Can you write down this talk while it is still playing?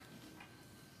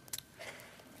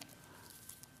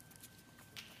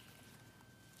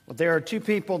Well, there are two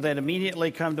people that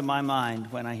immediately come to my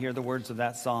mind when I hear the words of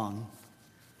that song,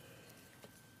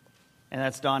 and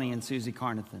that's Donnie and Susie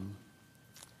Carnathan.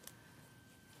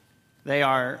 They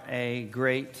are a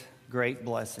great, great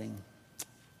blessing.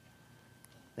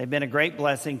 They've been a great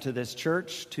blessing to this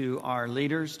church, to our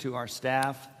leaders, to our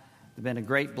staff. They've been a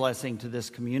great blessing to this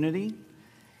community,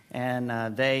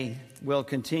 and they will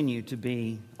continue to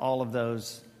be all of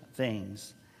those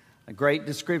things. A great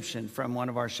description from one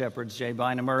of our shepherds, Jay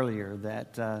Bynum, earlier,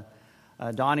 that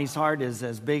Donnie's heart is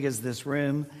as big as this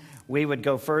room. We would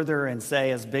go further and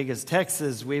say as big as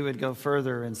Texas. We would go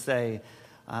further and say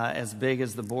as big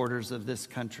as the borders of this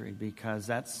country, because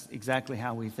that's exactly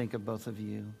how we think of both of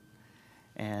you.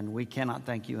 And we cannot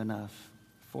thank you enough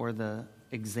for the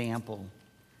example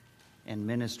and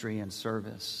ministry and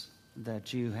service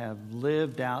that you have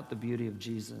lived out the beauty of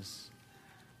Jesus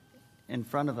in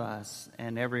front of us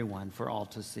and everyone for all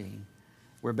to see.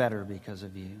 We're better because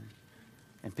of you.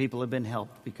 And people have been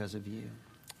helped because of you.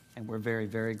 And we're very,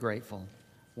 very grateful.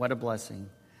 What a blessing.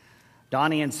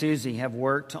 Donnie and Susie have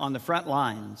worked on the front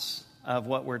lines of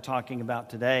what we're talking about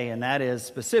today, and that is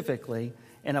specifically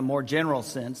in a more general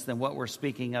sense than what we're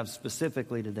speaking of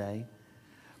specifically today,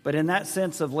 but in that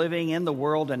sense of living in the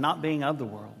world and not being of the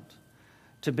world,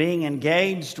 to being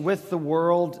engaged with the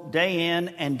world day in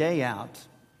and day out,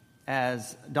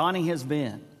 as Donnie has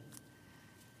been.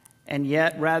 And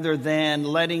yet, rather than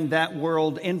letting that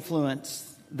world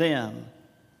influence them,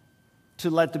 to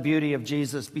let the beauty of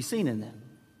Jesus be seen in them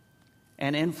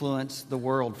and influence the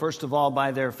world, first of all,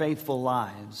 by their faithful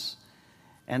lives,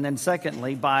 and then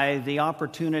secondly, by the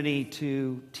opportunity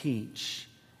to teach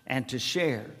and to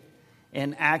share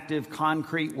in active,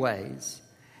 concrete ways,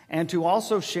 and to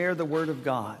also share the Word of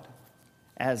God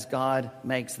as God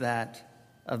makes that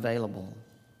available.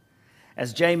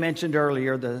 As Jay mentioned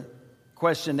earlier, the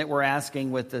question that we're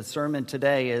asking with the sermon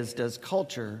today is, does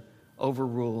culture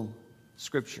overrule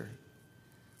Scripture?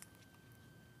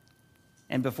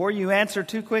 And before you answer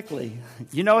too quickly,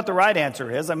 you know what the right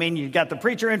answer is. I mean, you've got the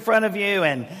preacher in front of you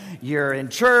and you're in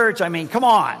church. I mean, come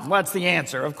on, what's the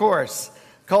answer? Of course,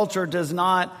 culture does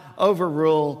not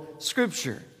overrule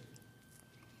Scripture.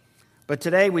 But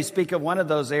today we speak of one of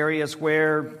those areas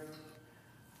where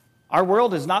our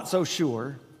world is not so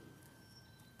sure.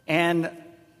 And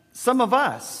some of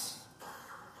us,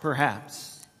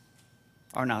 perhaps,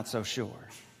 are not so sure.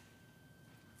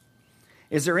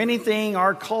 Is there anything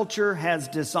our culture has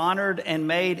dishonored and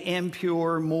made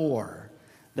impure more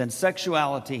than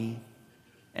sexuality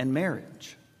and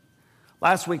marriage?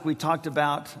 Last week we talked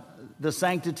about the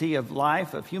sanctity of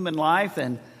life, of human life,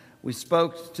 and we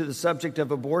spoke to the subject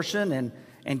of abortion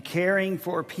and caring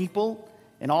for people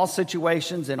in all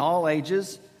situations, in all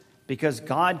ages, because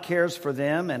God cares for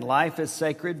them, and life is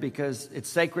sacred because it's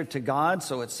sacred to God,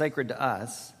 so it's sacred to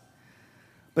us.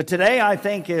 But today, I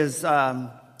think, is an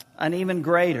even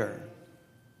greater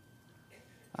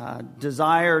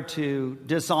desire to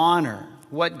dishonor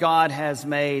what God has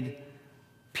made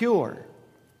pure,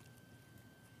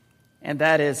 and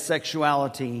that is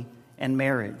sexuality and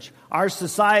marriage. Our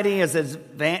society, as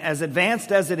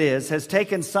advanced as it is, has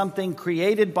taken something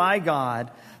created by God,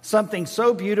 something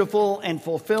so beautiful and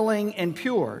fulfilling and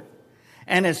pure,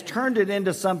 and has turned it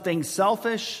into something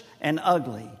selfish and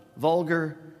ugly,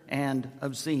 vulgar and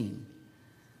obscene.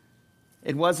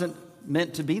 It wasn't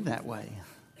meant to be that way.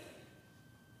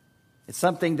 It's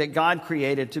something that God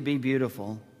created to be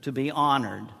beautiful, to be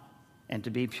honored, and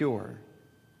to be pure.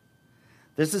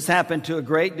 This has happened to a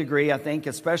great degree, I think,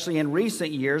 especially in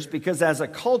recent years, because as a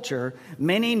culture,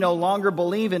 many no longer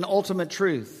believe in ultimate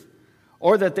truth,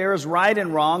 or that there is right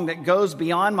and wrong that goes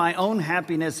beyond my own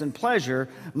happiness and pleasure,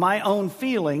 my own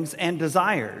feelings and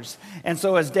desires. And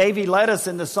so as Davey led us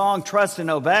in the song, Trust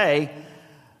and Obey,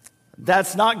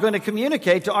 that's not going to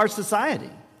communicate to our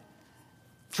society.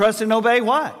 Trust and obey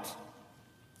what?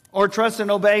 Or trust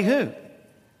and obey who?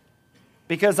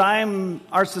 Because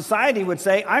our society would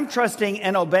say, I'm trusting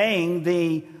and obeying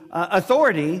the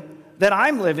authority that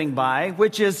I'm living by,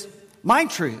 which is my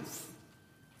truth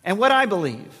and what I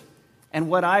believe and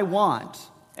what I want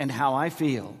and how I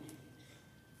feel.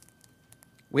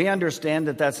 We understand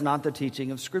that that's not the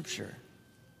teaching of Scripture.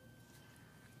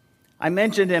 I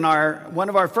mentioned in one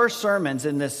of our first sermons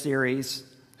in this series,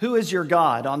 Who is Your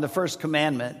God? On the first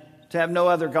commandment, to have no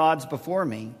other gods before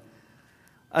me,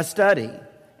 a study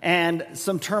and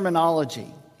some terminology.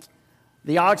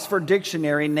 The Oxford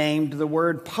Dictionary named the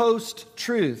word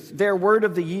post-truth their word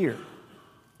of the year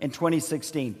in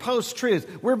 2016.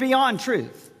 Post-truth. We're beyond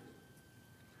truth.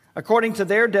 According to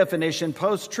their definition,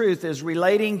 post-truth is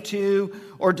relating to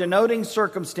or denoting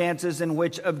circumstances in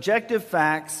which objective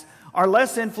facts are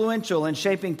less influential in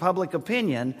shaping public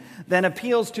opinion than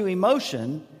appeals to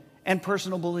emotion and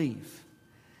personal belief.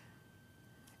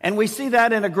 And we see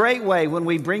that in a great way when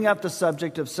we bring up the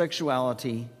subject of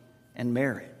sexuality and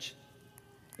marriage.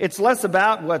 It's less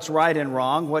about what's right and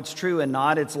wrong, what's true and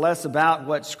not. It's less about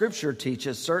what Scripture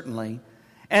teaches, certainly.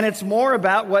 And it's more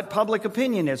about what public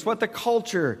opinion is, what the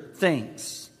culture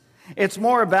thinks. It's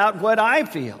more about what I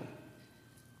feel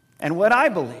and what I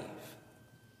believe,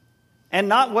 and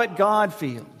not what God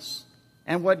feels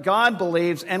and what God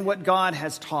believes and what God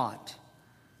has taught.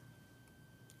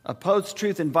 A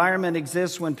post-truth environment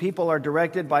exists when people are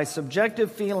directed by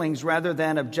subjective feelings rather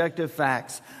than objective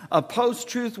facts. A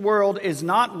post-truth world is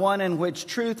not one in which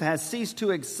truth has ceased to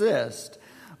exist,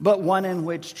 but one in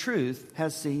which truth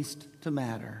has ceased to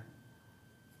matter.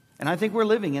 And I think we're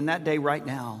living in that day right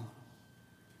now.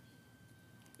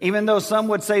 Even though some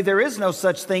would say there is no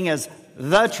such thing as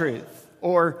the truth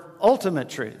or ultimate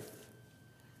truth,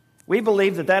 we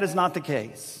believe that that is not the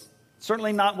case.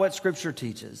 Certainly not what Scripture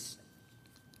teaches.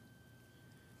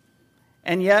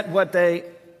 And yet what they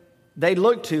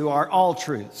look to are all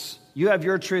truths. You have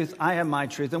your truth, I have my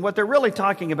truth. And what they're really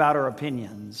talking about are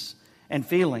opinions and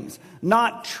feelings,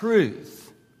 not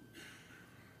truth.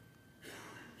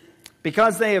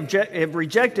 Because they have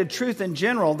rejected truth in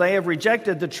general, they have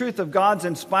rejected the truth of God's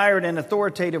inspired and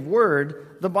authoritative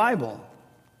word, the Bible.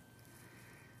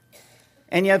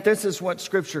 And yet this is what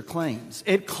Scripture claims.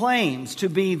 It claims to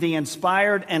be the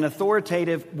inspired and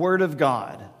authoritative word of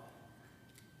God.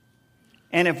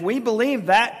 And if we believe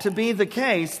that to be the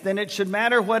case, then it should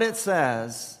matter what it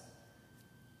says.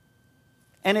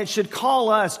 And it should call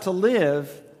us to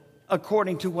live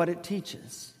according to what it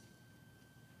teaches.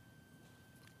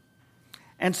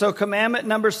 And so commandment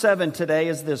number 7 today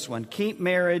is this one. Keep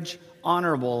marriage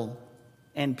honorable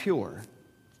and pure.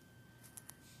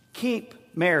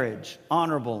 Keep marriage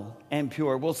honorable and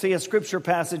pure. We'll see a scripture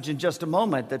passage in just a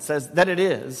moment that says that it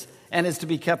is and is to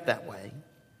be kept that way.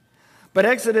 But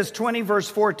Exodus 20 verse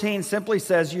 14 simply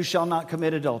says, you shall not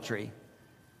commit adultery.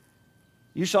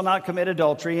 You shall not commit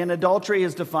adultery. And adultery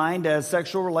is defined as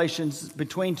sexual relations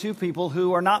between two people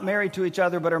who are not married to each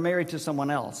other but are married to someone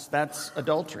else. That's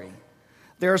adultery.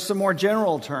 There are some more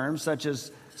general terms such as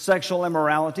sexual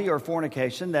immorality or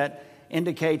fornication that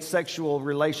indicate sexual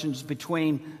relations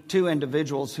between two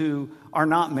individuals who are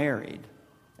not married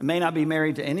and may not be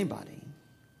married to anybody.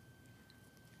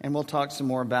 And we'll talk some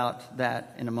more about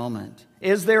that in a moment.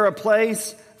 Is there a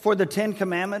place for the 10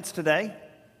 Commandments today?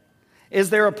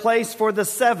 Is there a place for the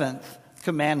 7th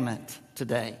commandment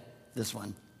today? This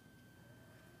one.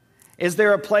 Is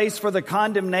there a place for the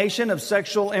condemnation of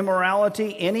sexual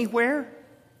immorality anywhere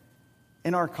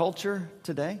in our culture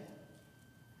today?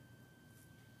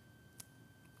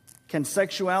 Can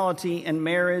sexuality and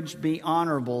marriage be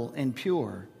honorable and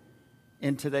pure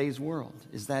in today's world?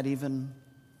 Is that even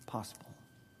possible?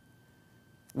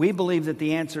 We believe that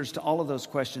the answers to all of those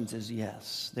questions is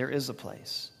yes. There is a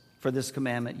place for this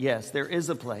commandment. Yes, there is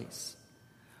a place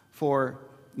for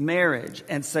marriage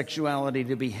and sexuality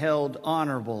to be held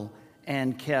honorable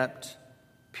and kept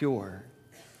pure.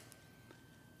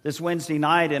 This Wednesday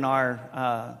night in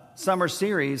our summer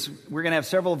series, we're going to have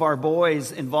several of our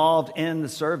boys involved in the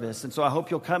service. And so I hope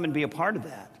you'll come and be a part of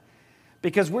that.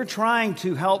 Because we're trying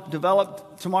to help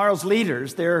develop tomorrow's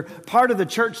leaders. They're part of the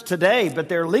church today, but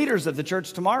they're leaders of the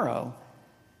church tomorrow.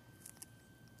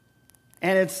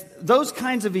 And it's those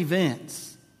kinds of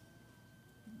events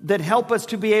that help us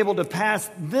to be able to pass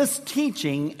this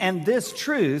teaching and this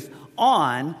truth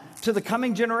on to the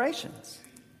coming generations.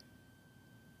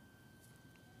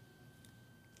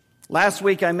 Last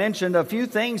week I mentioned a few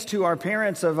things to our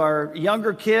parents of our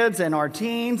younger kids and our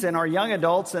teens and our young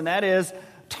adults, and that is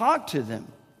talk to them.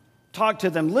 Talk to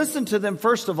them. Listen to them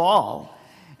first of all,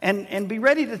 and be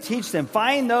ready to teach them.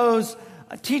 Find those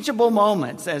teachable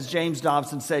moments, as James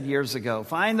Dobson said years ago.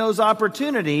 Find those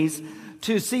opportunities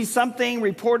to see something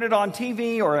reported on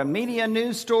TV or a media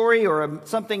news story or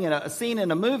something in a scene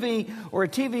in a movie or a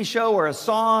TV show or a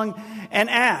song, and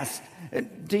ask,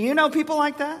 do you know people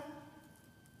like that?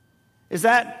 Is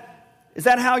that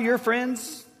how your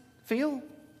friends feel?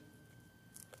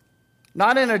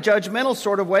 Not in a judgmental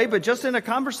sort of way, but just in a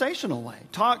conversational way.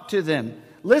 Talk to them,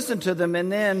 listen to them,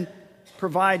 and then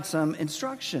provide some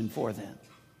instruction for them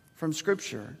from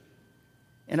Scripture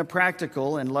in a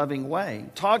practical and loving way.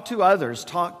 Talk to others,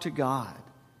 talk to God.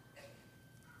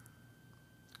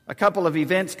 A couple of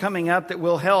events coming up that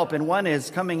will help, and one is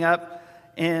coming up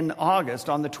in August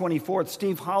on the 24th.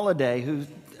 Steve Holliday, who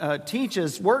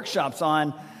teaches workshops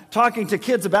on talking to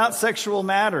kids about sexual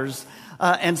matters,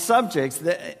 and subjects.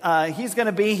 He's going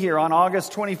to be here on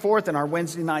August 24th in our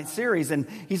Wednesday night series. And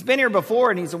he's been here before,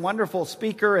 and he's a wonderful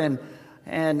speaker.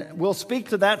 And we'll speak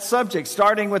to that subject,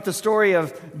 starting with the story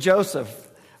of Joseph,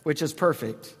 which is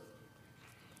perfect.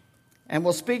 And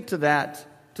we'll speak to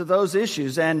those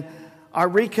issues. And our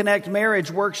Reconnect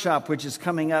Marriage Workshop, which is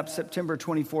coming up September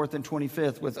 24th and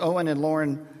 25th with Owen and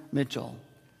Lauren Mitchell.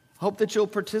 Hope that you'll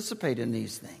participate in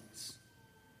these things.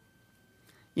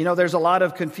 You know, there's a lot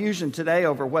of confusion today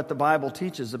over what the Bible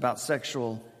teaches about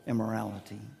sexual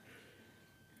immorality.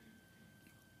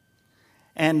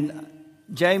 And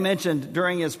Jay mentioned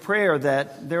during his prayer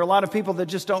that there are a lot of people that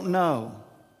just don't know.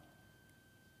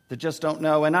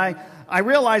 And I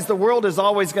realize the world is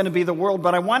always going to be the world,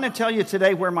 but I want to tell you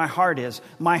today where my heart is.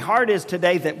 My heart is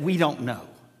today that we don't know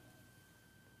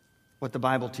what the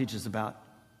Bible teaches about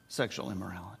sexual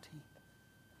immorality.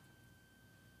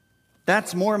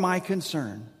 That's more my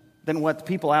concern than what the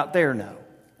people out there know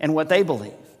and what they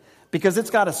believe, because it's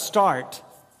got to start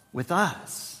with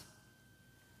us.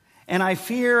 And I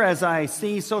fear, as I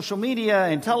see social media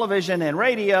and television and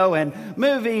radio and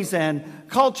movies and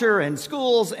culture and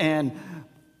schools and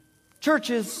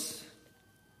churches,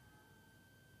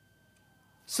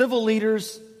 civil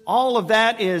leaders, all of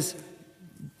that is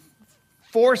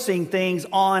forcing things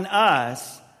on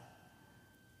us,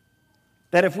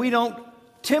 that if we don't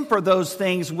temper those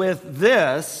things with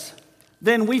this,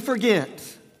 then we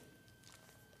forget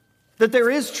that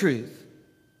there is truth.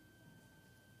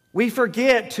 We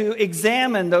forget to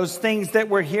examine those things that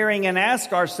we're hearing and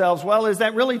ask ourselves, well, is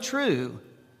that really true?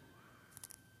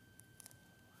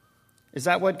 Is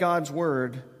that what God's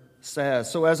Word says?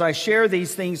 So as I share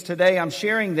these things today, I'm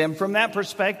sharing them from that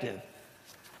perspective,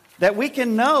 that we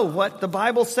can know what the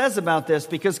Bible says about this,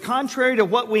 because contrary to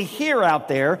what we hear out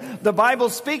there, the Bible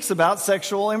speaks about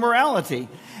sexual immorality.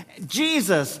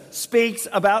 Jesus speaks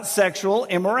about sexual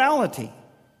immorality,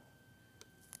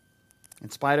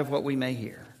 in spite of what we may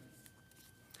hear.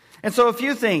 And so a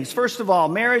few things. First of all,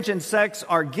 marriage and sex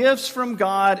are gifts from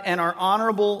God and are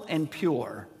honorable and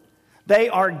pure. They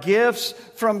are gifts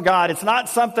from God. It's not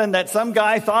something that some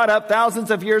guy thought up thousands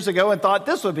of years ago and thought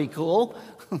this would be cool.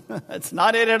 That's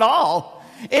not it at all.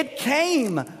 It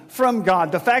came from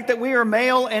God. The fact that we are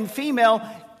male and female,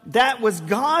 that was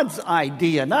God's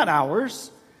idea, not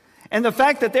ours. And the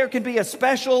fact that there can be a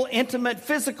special, intimate,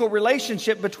 physical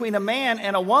relationship between a man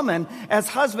and a woman as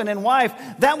husband and wife,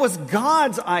 that was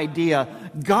God's idea,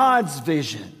 God's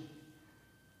vision.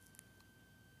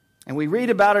 And we read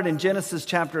about it in Genesis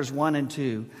chapters 1 and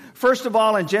 2. First of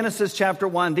all, in Genesis chapter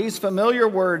 1, these familiar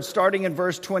words starting in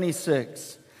verse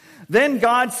 26. Then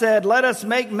God said, let us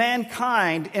make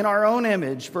mankind in our own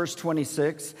image, verse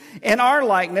 26, in our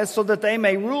likeness, so that they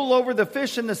may rule over the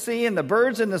fish in the sea and the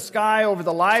birds in the sky, over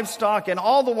the livestock and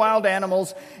all the wild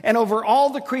animals, and over all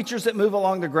the creatures that move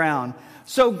along the ground.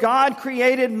 So God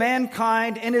created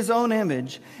mankind in his own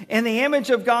image. In the image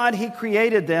of God he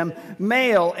created them,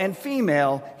 male and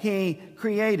female he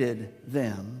created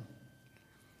them.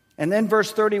 And then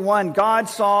verse 31, God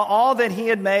saw all that he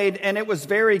had made, and it was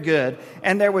very good.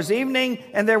 And there was evening,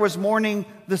 and there was morning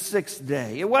the sixth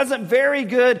day. It wasn't very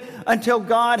good until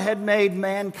God had made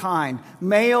mankind,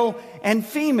 male and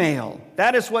female.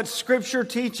 That is what Scripture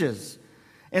teaches.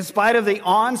 In spite of the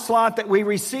onslaught that we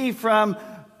receive from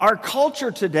our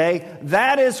culture today,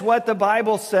 that is what the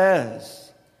Bible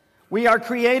says. We are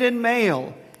created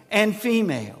male and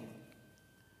female.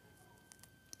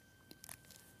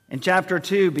 In chapter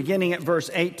 2, beginning at verse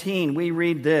 18, we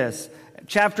read this.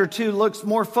 Chapter 2 looks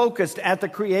more focused at the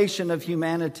creation of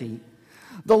humanity.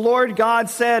 The Lord God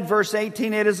said, verse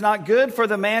 18, it is not good for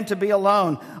the man to be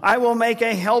alone. I will make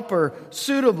a helper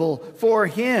suitable for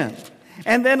him.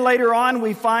 And then later on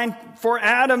we find for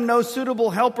Adam no suitable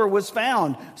helper was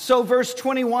found. So verse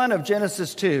 21 of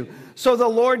Genesis 2. So the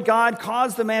Lord God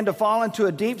caused the man to fall into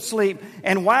a deep sleep,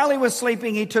 and while he was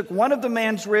sleeping, he took one of the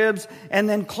man's ribs and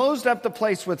then closed up the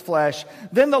place with flesh.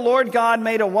 Then the Lord God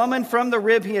made a woman from the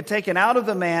rib he had taken out of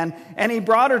the man, and he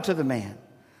brought her to the man.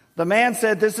 The man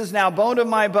said, this is now bone of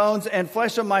my bones and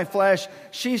flesh of my flesh.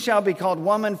 She shall be called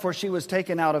woman, for she was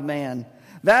taken out of man.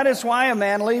 That is why a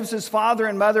man leaves his father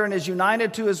and mother and is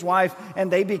united to his wife,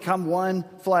 and they become one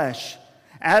flesh.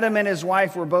 Adam and his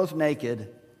wife were both naked,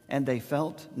 and they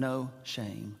felt no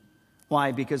shame.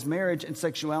 Why? Because marriage and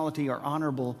sexuality are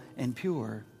honorable and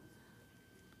pure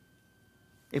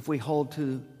if we hold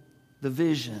to the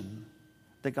vision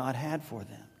that God had for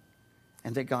them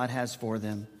and that God has for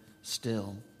them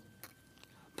still.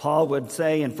 Paul would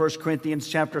say in 1 Corinthians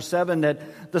chapter 7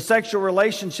 that the sexual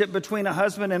relationship between a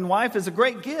husband and wife is a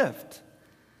great gift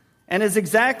and is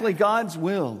exactly God's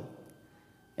will.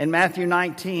 In Matthew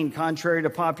 19, contrary to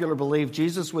popular belief,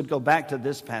 Jesus would go back to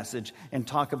this passage and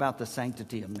talk about the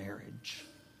sanctity of marriage.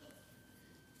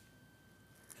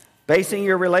 Basing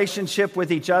your relationship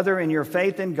with each other and your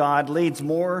faith in God leads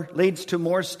to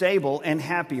more stable and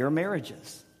happier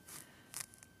marriages.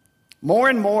 More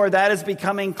and more, that is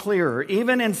becoming clearer,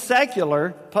 even in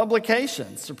secular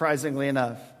publications, surprisingly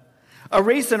enough. A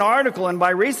recent article, and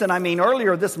by recent I mean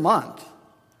earlier this month,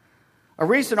 a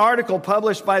recent article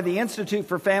published by the Institute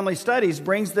for Family Studies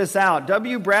brings this out.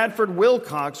 W. Bradford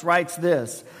Wilcox writes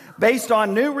this: based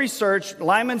on new research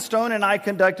Lyman Stone and I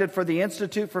conducted for the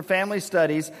Institute for Family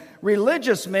Studies,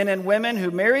 religious men and women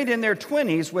who married in their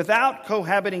 20s without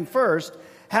cohabiting first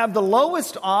have the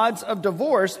lowest odds of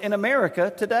divorce in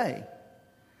America today.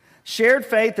 Shared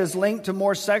faith is linked to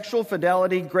more sexual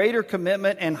fidelity, greater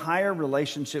commitment, and higher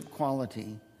relationship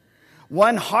quality.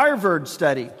 One Harvard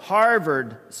study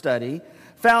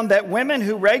found that women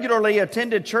who regularly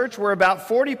attended church were about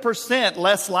 40%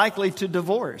 less likely to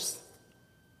divorce.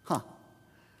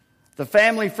 The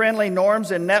family-friendly norms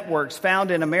and networks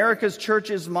found in America's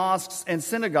churches, mosques, and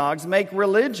synagogues make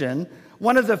religion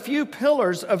one of the few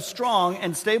pillars of strong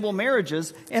and stable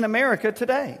marriages in America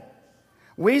today.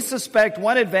 We suspect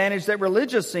one advantage that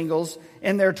religious singles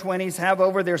in their 20s have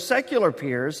over their secular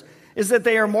peers is that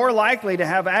they are more likely to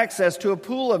have access to a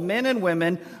pool of men and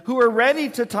women who are ready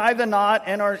to tie the knot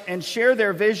and share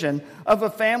their vision of a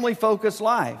family-focused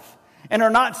life and are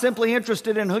not simply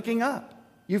interested in hooking up.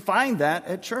 You find that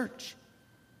at church.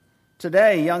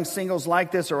 Today, young singles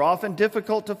like this are often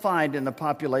difficult to find in the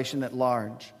population at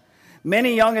large.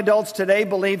 Many young adults today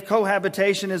believe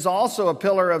cohabitation is also a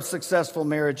pillar of successful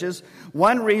marriages.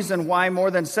 One reason why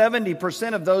more than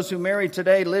 70% of those who marry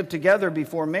today live together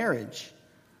before marriage.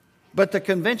 But the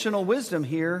conventional wisdom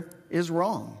here is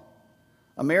wrong.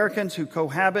 Americans who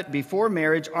cohabit before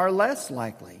marriage are less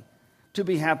likely to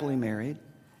be happily married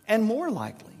and more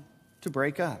likely to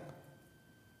break up.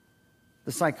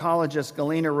 The psychologist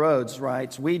Galena Rhodes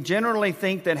writes, "We generally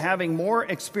think that having more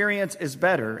experience is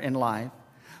better in life,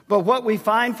 but what we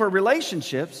find for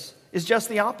relationships is just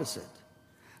the opposite.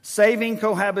 Saving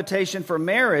cohabitation for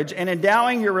marriage and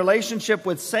endowing your relationship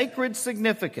with sacred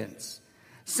significance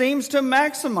seems to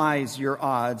maximize your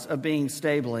odds of being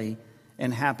stably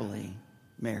and happily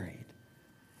married."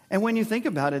 And when you think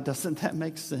about it, doesn't that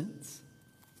make sense?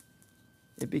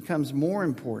 It becomes more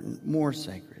important, more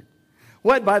sacred.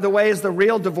 What, by the way, is the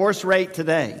real divorce rate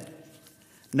today?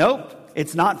 Nope,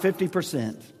 it's not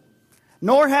 50%.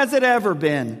 Nor has it ever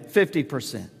been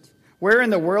 50%. Where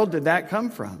in the world did that come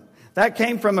from? That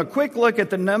came from a quick look at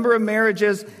the number of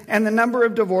marriages and the number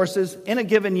of divorces in a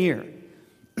given year.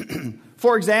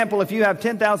 For example, if you have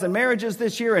 10,000 marriages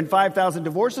this year and 5,000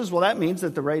 divorces, well, that means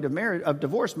that the rate of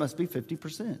divorce must be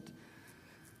 50%.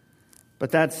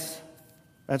 But that's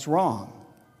wrong.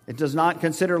 It does not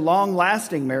consider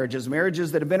long-lasting marriages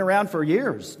that have been around for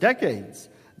years, decades,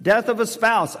 death of a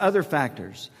spouse, other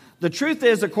factors. The truth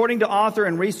is, according to author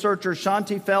and researcher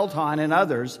Shanti Feldhahn and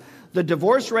others, the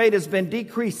divorce rate has been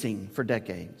decreasing for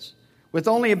decades, with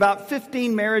only about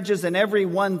 15 marriages in every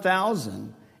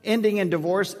 1,000 ending in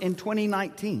divorce in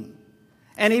 2019,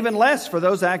 and even less for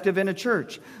those active in a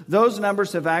church. Those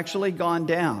numbers have actually gone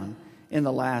down in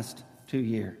the last 2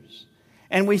 years.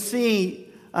 And we see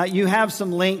you have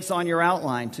some links on your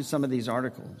outline to some of these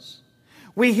articles.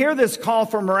 We hear this call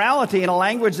for morality in a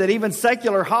language that even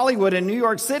secular Hollywood and New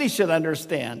York City should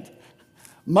understand.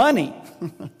 Money.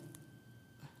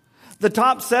 The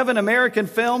top 7 American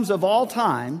films of all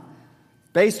time,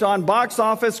 based on box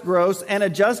office gross and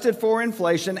adjusted for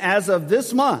inflation as of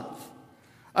this month,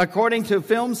 according to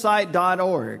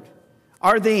filmsite.org,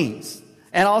 are these.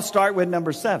 And I'll start with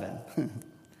number 7.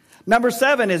 Number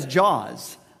 7 is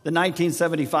Jaws, the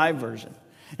 1975 version.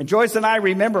 And Joyce and I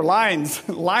remember lines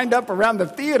lined up around the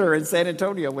theater in San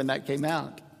Antonio when that came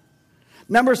out.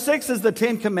 Number 6 is the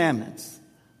 10 Commandments,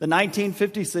 the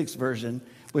 1956 version,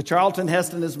 with Charlton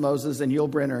Heston as Moses and Yul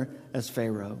Brynner as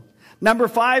Pharaoh. Number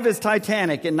 5 is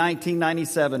Titanic in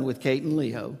 1997 with Kate and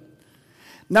Leo.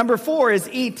 Number 4 is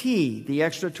E.T., the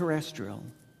Extraterrestrial,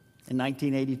 in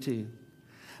 1982.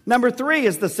 Number 3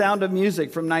 is The Sound of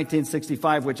Music from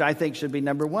 1965, which I think should be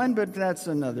number 1, but that's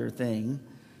another thing.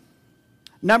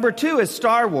 Number 2 is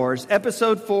Star Wars,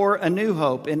 Episode 4, A New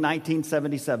Hope in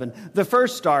 1977. The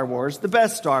first Star Wars, the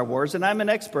best Star Wars, and I'm an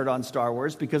expert on Star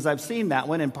Wars because I've seen that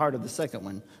one and part of the second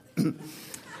one.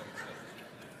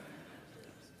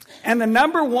 And the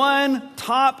number 1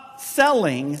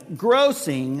 top-selling,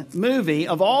 grossing movie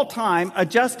of all time,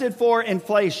 adjusted for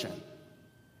inflation,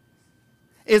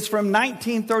 is from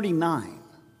 1939.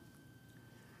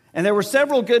 And there were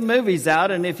several good movies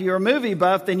out, and if you're a movie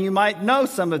buff, then you might know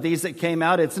some of these that came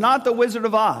out. It's not The Wizard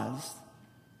of Oz.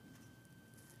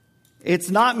 It's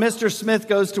not Mr. Smith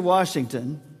Goes to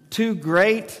Washington. Two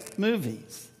great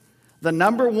movies. The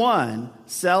number one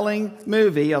selling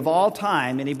movie of all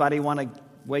time. Anybody want to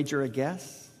wager a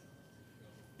guess?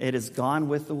 It is Gone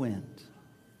with the Wind.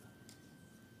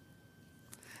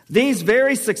 These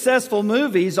very successful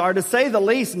movies are, to say the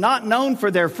least, not known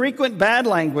for their frequent bad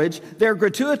language, their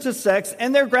gratuitous sex,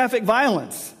 and their graphic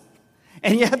violence.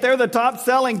 And yet they're the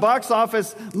top-selling box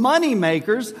office money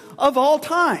makers of all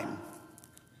time.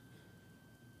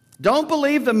 Don't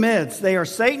believe the myths. They are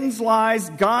Satan's lies.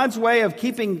 God's way of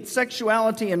keeping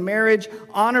sexuality and marriage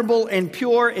honorable and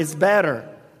pure is better,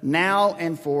 now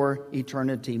and for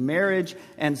eternity. Marriage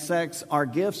and sex are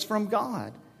gifts from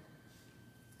God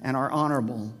and are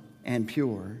honorable and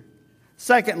pure.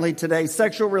 Secondly, today,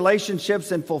 sexual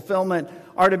relationships and fulfillment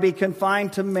are to be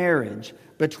confined to marriage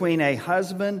between a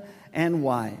husband and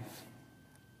wife,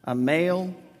 a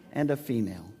male and a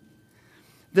female.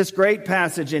 This great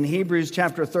passage in Hebrews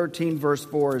chapter 13, verse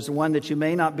 4 is one that you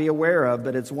may not be aware of,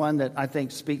 but it's one that I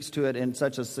think speaks to it in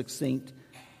such a succinct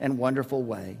and wonderful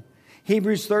way.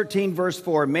 Hebrews 13, verse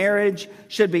 4, marriage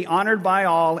should be honored by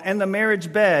all, and the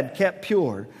marriage bed kept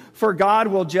pure, for God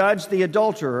will judge the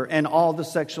adulterer and all the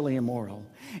sexually immoral.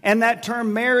 And that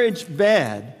term marriage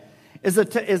bed is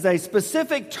a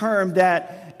specific term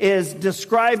that is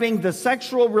describing the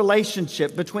sexual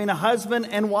relationship between a husband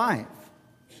and wife.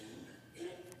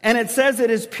 And it says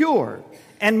it is pure,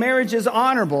 and marriage is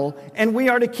honorable, and we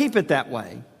are to keep it that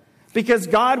way, because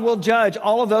God will judge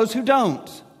all of those who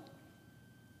don't,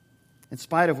 in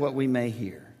spite of what we may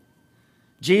hear.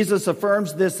 Jesus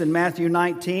affirms this in Matthew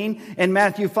 19. In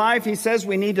Matthew 5, he says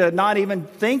we need to not even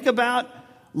think about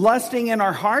lusting in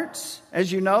our hearts,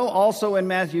 as you know, also in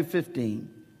Matthew 15.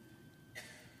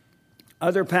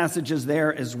 Other passages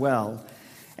there as well.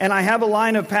 And I have a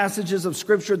line of passages of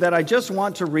Scripture that I just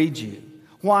want to read you.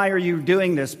 Why are you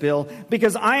doing this, Bill?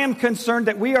 Because I am concerned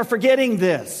that we are forgetting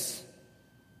this.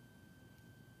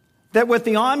 That with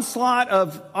the onslaught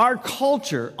of our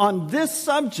culture on this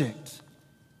subject,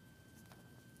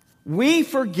 we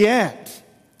forget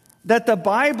that the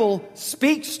Bible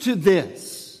speaks to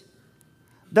this.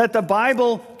 That the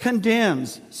Bible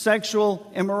condemns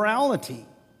sexual immorality.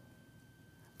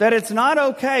 That it's not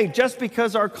okay just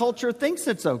because our culture thinks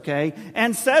it's okay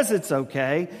and says it's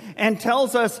okay and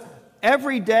tells us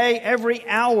every day, every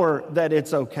hour that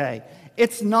it's okay.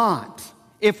 It's not.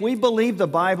 If we believe the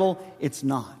Bible, it's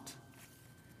not.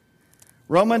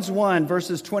 Romans 1,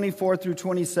 verses 24 through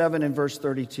 27 and verse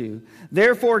 32.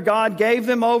 Therefore God gave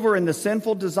them over in the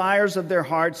sinful desires of their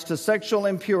hearts to sexual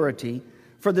impurity,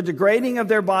 for the degrading of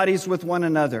their bodies with one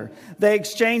another. They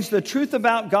exchanged the truth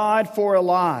about God for a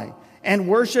lie, and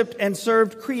worshipped and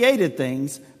served created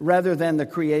things rather than the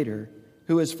Creator,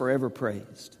 who is forever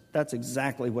praised. That's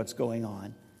exactly what's going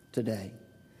on today.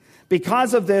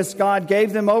 Because of this, God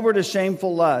gave them over to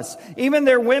shameful lusts. Even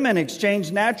their women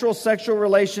exchanged natural sexual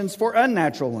relations for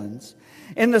unnatural ones.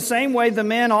 In the same way, the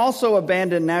men also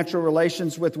abandoned natural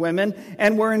relations with women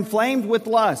and were inflamed with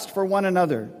lust for one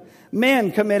another.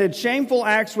 Men committed shameful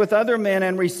acts with other men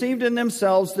and received in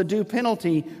themselves the due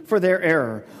penalty for their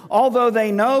error. Although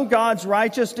they know God's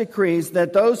righteous decrees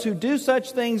that those who do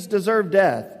such things deserve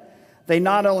death, they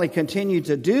not only continue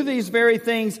to do these very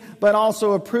things, but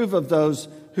also approve of those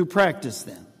who practice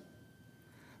them.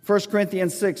 1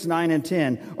 Corinthians 6, 9 and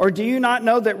 10. Or do you not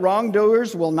know that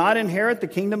wrongdoers will not inherit the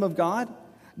kingdom of God?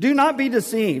 Do not be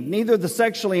deceived. Neither the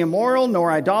sexually immoral,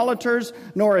 nor idolaters,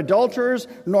 nor adulterers,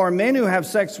 nor men who have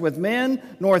sex with men,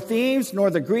 nor thieves, nor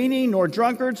the greedy, nor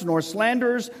drunkards, nor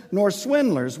slanderers, nor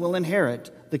swindlers will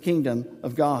inherit the kingdom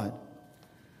of God.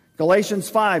 Galatians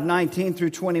 5, 19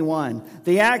 through 21.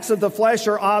 The acts of the flesh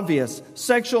are obvious: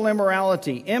 sexual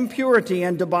immorality, impurity,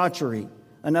 and debauchery.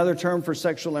 Another term for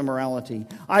sexual immorality.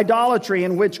 Idolatry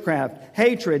and witchcraft,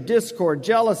 hatred, discord,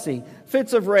 jealousy,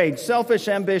 fits of rage, selfish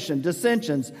ambition,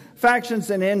 dissensions, factions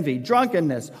and envy,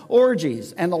 drunkenness,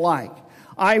 orgies, and the like.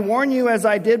 I warn you, as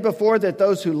I did before, that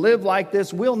those who live like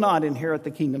this will not inherit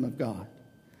the kingdom of God.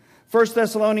 1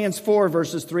 Thessalonians 4,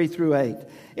 verses 3 through 8.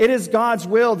 It is God's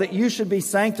will that you should be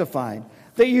sanctified,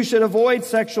 that you should avoid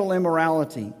sexual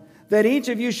immorality, that each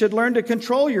of you should learn to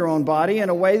control your own body in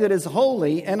a way that is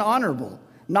holy and honorable,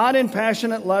 not in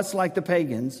passionate lust like the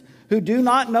pagans who do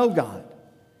not know God,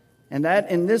 and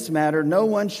that in this matter no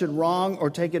one should wrong or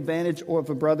take advantage of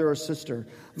a brother or sister.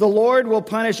 The Lord will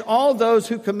punish all those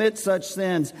who commit such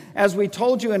sins, as we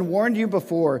told you and warned you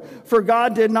before. For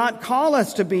God did not call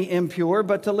us to be impure,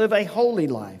 but to live a holy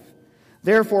life.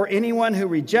 Therefore, anyone who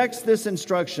rejects this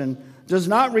instruction does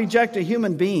not reject a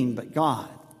human being, but God,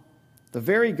 the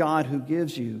very God who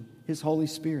gives you His Holy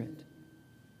Spirit.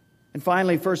 And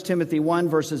finally, 1 Timothy 1,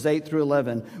 verses 8 through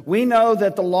 11. We know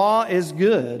that the law is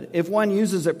good if one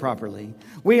uses it properly.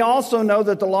 We also know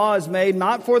that the law is made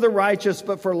not for the righteous,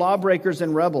 but for lawbreakers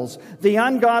and rebels, the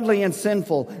ungodly and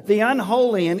sinful, the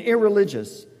unholy and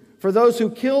irreligious, for those who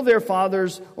kill their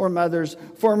fathers or mothers,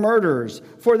 for murderers,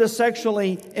 for the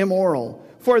sexually immoral,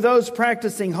 for those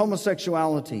practicing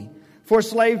homosexuality, for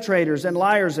slave traders and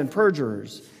liars and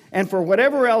perjurers, and for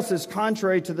whatever else is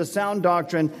contrary to the sound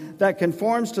doctrine that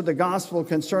conforms to the gospel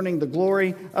concerning the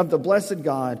glory of the blessed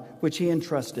God, which He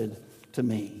entrusted to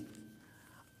me.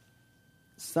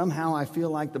 Somehow I feel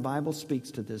like the Bible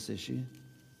speaks to this issue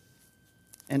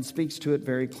and speaks to it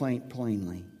very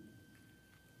plainly.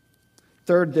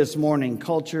 Third, this morning,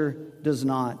 culture does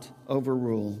not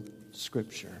overrule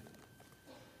Scripture.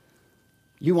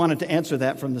 You wanted to answer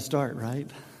that from the start, right?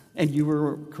 And you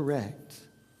were correct.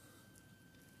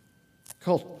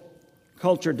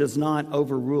 Culture does not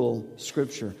overrule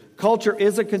Scripture. Culture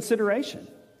is a consideration.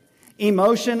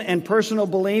 Emotion and personal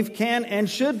belief can and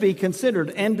should be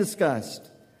considered and discussed.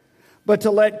 But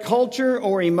to let culture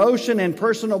or emotion and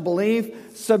personal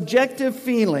belief, subjective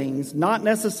feelings, not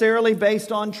necessarily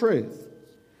based on truth,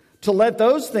 to let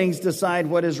those things decide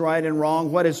what is right and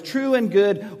wrong, what is true and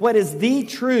good, what is the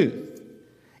truth,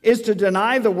 is to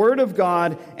deny the Word of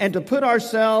God and to put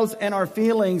ourselves and our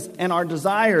feelings and our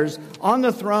desires on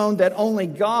the throne that only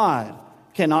God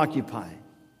can occupy.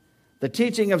 The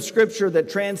teaching of Scripture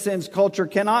that transcends culture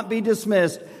cannot be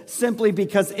dismissed simply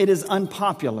because it is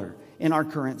unpopular in our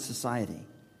current society.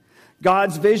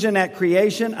 God's vision at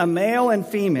creation, a male and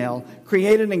female,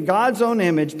 created in God's own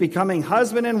image, becoming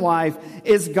husband and wife,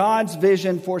 is God's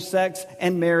vision for sex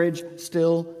and marriage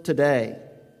still today.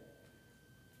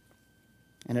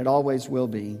 And it always will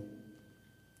be.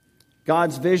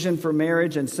 God's vision for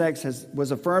marriage and sex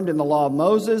was affirmed in the law of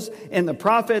Moses, in the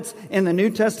prophets, in the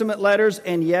New Testament letters,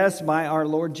 and yes, by our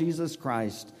Lord Jesus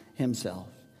Christ Himself,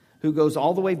 who goes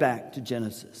all the way back to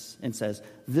Genesis and says,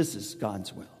 this is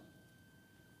God's will.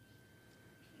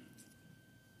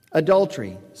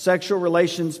 Adultery, sexual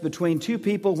relations between two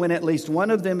people when at least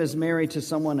one of them is married to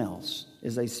someone else,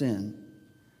 is a sin.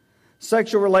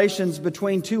 Sexual relations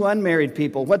between two unmarried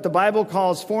people, what the Bible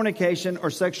calls fornication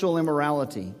or sexual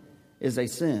immorality, is a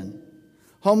sin.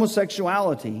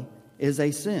 Homosexuality is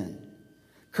a sin.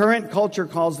 Current culture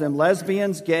calls them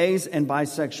lesbians, gays, and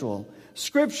bisexual.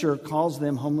 Scripture calls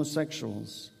them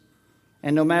homosexuals.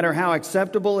 And no matter how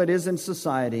acceptable it is in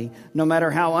society, no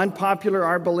matter how unpopular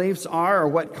our beliefs are or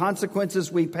what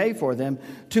consequences we pay for them,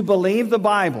 to believe the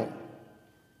Bible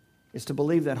is to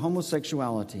believe that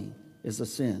homosexuality is a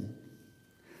sin.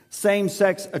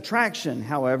 Same-sex attraction,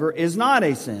 however, is not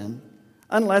a sin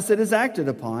unless it is acted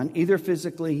upon, either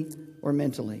physically or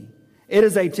mentally. It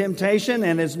is a temptation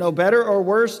and is no better or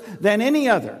worse than any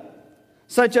other,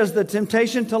 such as the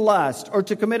temptation to lust or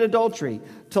to commit adultery,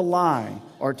 to lie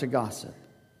or to gossip.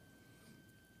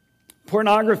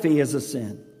 Pornography is a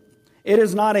sin. It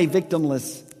is not a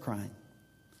victimless crime.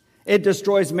 It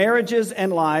destroys marriages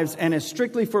and lives and is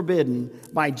strictly forbidden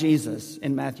by Jesus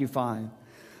in Matthew 5.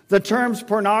 The terms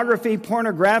pornography,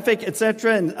 pornographic,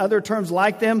 etc., and other terms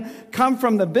like them come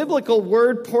from the biblical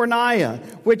word porneia,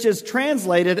 which is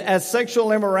translated as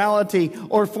sexual immorality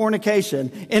or fornication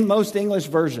in most English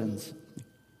versions.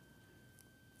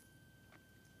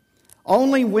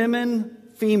 Only women,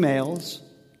 females,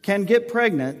 can get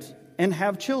pregnant and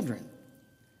have children.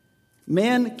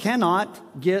 Men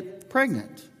cannot get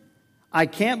pregnant. I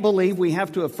can't believe we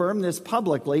have to affirm this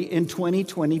publicly in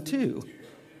 2022.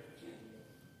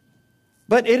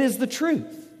 But it is the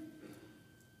truth.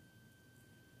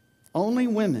 Only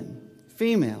women,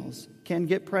 females, can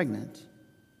get pregnant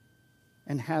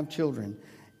and have children.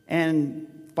 And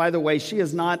by the way, she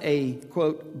is not a,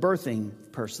 quote, birthing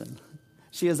person.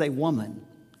 She is a woman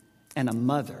and a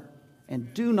mother.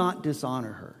 And do not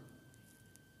dishonor her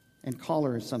and call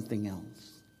her something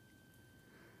else.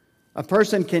 A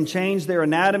person can change their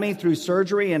anatomy through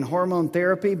surgery and hormone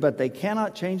therapy, but they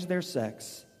cannot change their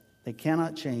sex. They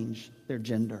cannot change their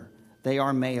gender. They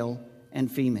are male and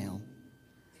female,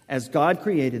 as God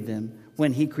created them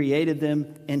when He created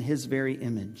them in His very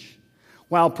image.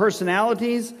 While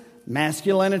personalities,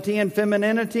 masculinity and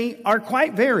femininity are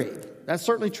quite varied, that's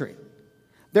certainly true,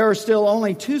 there are still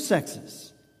only two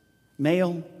sexes,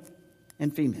 male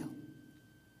and female.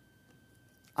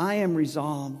 I am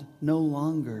resolved no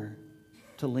longer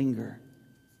to linger,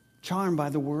 charmed by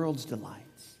the world's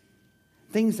delights,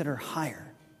 things that are higher,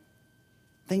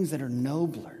 things that are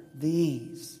nobler.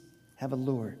 These have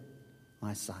allured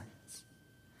my sights.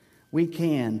 We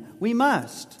can, we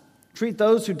must treat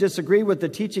those who disagree with the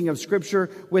teaching of Scripture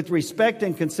with respect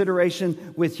and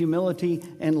consideration, with humility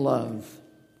and love.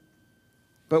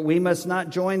 But we must not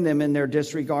join them in their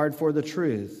disregard for the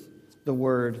truth, the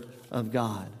Word of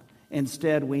God.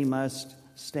 Instead, we must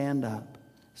stand up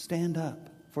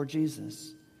for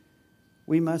Jesus.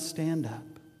 We must stand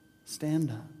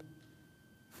up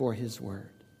for His Word.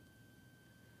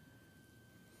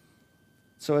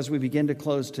 So as we begin to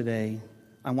close today,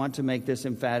 I want to make this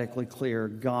emphatically clear.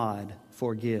 God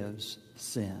forgives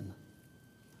sin.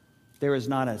 There is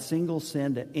not a single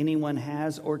sin that anyone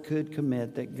has or could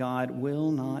commit that God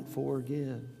will not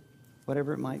forgive,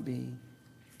 whatever it might be,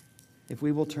 if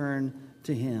we will turn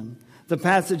to Him. The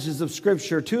passages of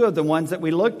Scripture, two of the ones that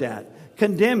we looked at,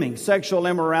 condemning sexual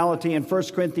immorality in 1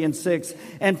 Corinthians 6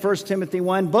 and 1 Timothy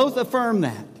 1, both affirm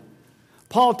that.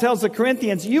 Paul tells the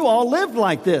Corinthians, you all lived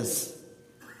like this,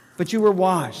 but you were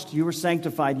washed, you were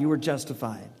sanctified, you were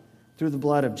justified through the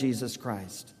blood of Jesus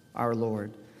Christ, our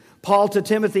Lord. Paul to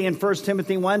Timothy in 1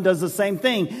 Timothy 1 does the same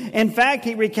thing. In fact,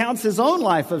 he recounts his own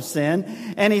life of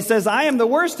sin, and he says, I am the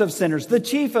worst of sinners, the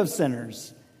chief of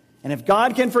sinners. And if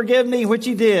God can forgive me, which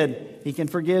He did, He can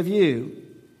forgive you.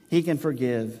 He can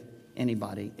forgive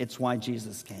anybody. It's why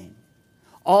Jesus came.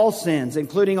 All sins,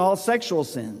 including all sexual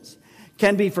sins,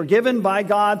 can be forgiven by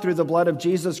God through the blood of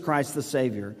Jesus Christ the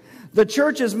Savior. The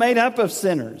church is made up of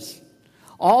sinners,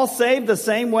 all saved the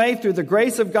same way through the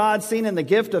grace of God seen in the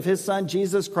gift of His Son,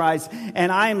 Jesus Christ.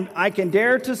 And I can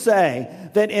dare to say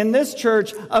that in this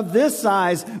church of this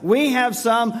size, we have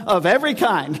some of every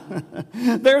kind.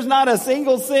 There's not a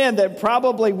single sin that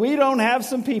probably we don't have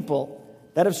some people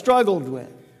that have struggled with.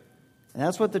 And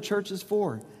that's what the church is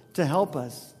for, to help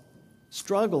us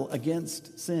struggle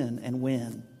against sin and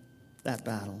win that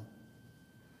battle.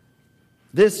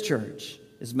 This church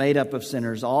is made up of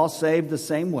sinners, all saved the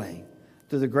same way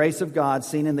through the grace of God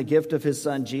seen in the gift of His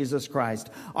Son, Jesus Christ.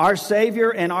 Our Savior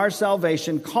and our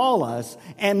salvation call us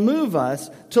and move us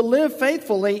to live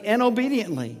faithfully and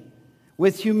obediently,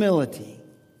 with humility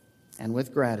and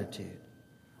with gratitude.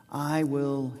 I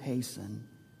will hasten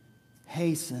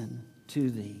to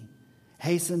Thee,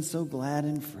 hasten so glad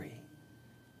and free.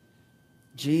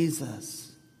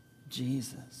 Jesus,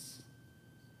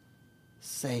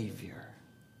 Savior,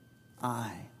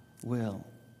 I will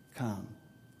come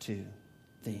to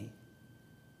Thee.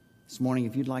 This morning,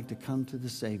 if you'd like to come to the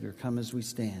Savior, come as we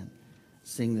stand,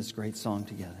 sing this great song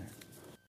together.